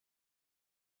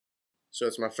So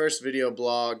it's my first video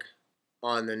blog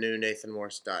on the new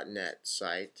NathanMorse.net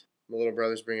site. My little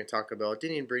brother's bringing Taco Bell. It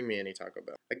didn't even bring me any Taco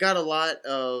Bell. I got a lot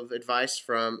of advice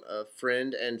from a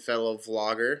friend and fellow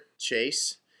vlogger,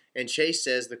 Chase. And Chase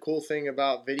says the cool thing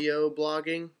about video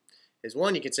blogging is,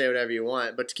 one, you can say whatever you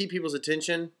want, but to keep people's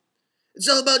attention, it's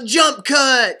all about jump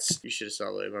cuts! You should have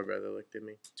saw the way my brother looked at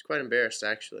me. He's quite embarrassed,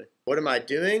 actually. What am I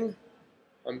doing?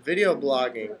 I'm video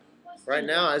blogging. Right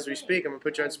now, as we speak, I'm going to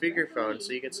put you on speakerphone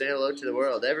so you can say hello to the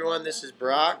world. Everyone, this is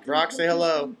Brock. Brock, say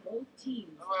hello.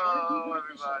 Hello,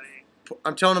 everybody.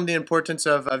 I'm telling them the importance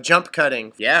of jump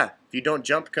cutting. Yeah, if you don't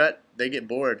jump cut, they get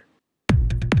bored.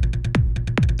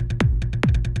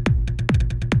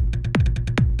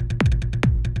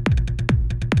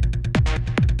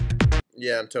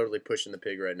 Yeah, I'm totally pushing the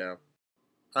pig right now.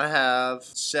 I have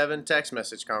 7 text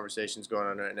message conversations going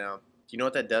on right now. Do you know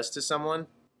what that does to someone?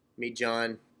 Meet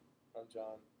John. I'm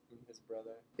John. I'm his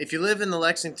brother. If you live in the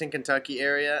Lexington, Kentucky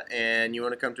area and you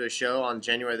want to come to a show on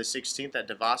January the 16th at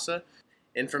Devassa,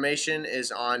 information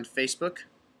is on Facebook,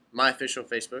 my official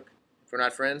Facebook. If we're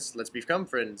not friends, let's become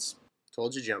friends.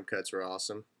 Told you jump cuts were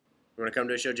awesome. You want to come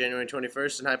to a show January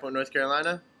 21st in High Point, North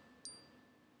Carolina?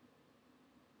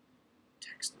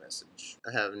 Text message.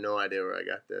 I have no idea where I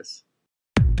got this.